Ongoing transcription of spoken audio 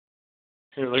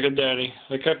Here, look at Daddy.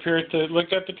 Look up here look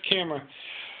up at the camera.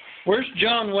 Where's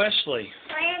John Wesley?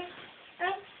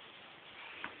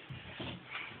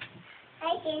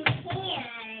 I can hear.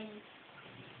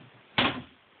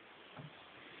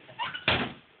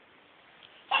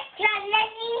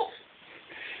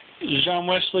 Is John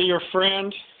Wesley your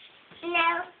friend?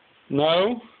 No.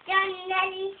 No? John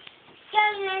Wesley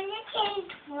can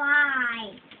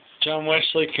cry. John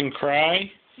Wesley can cry?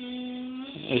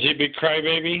 Is he a big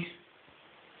crybaby?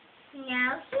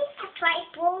 No, he's a cry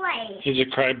boy. He's a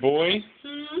cry boy?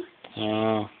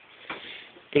 Oh.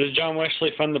 But is John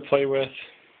Wesley fun to play with?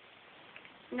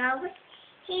 No,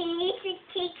 John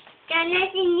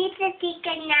Wesley needs to take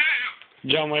a nap.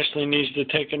 John Wesley needs to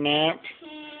take a nap?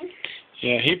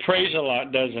 Yeah, he prays a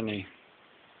lot, doesn't he?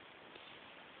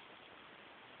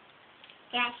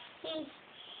 Yes,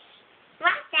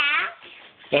 what's that?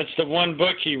 That's the one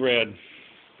book he read.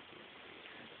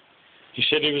 He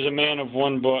said he was a man of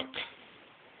one book.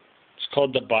 It's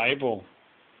called the Bible.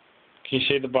 Can you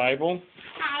say the Bible?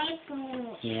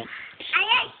 Bible. Yeah. I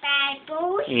like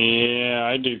Bibles. Yeah,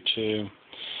 I do too.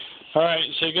 All right,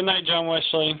 say good night, John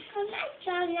Wesley. Good night,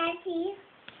 John Wesley.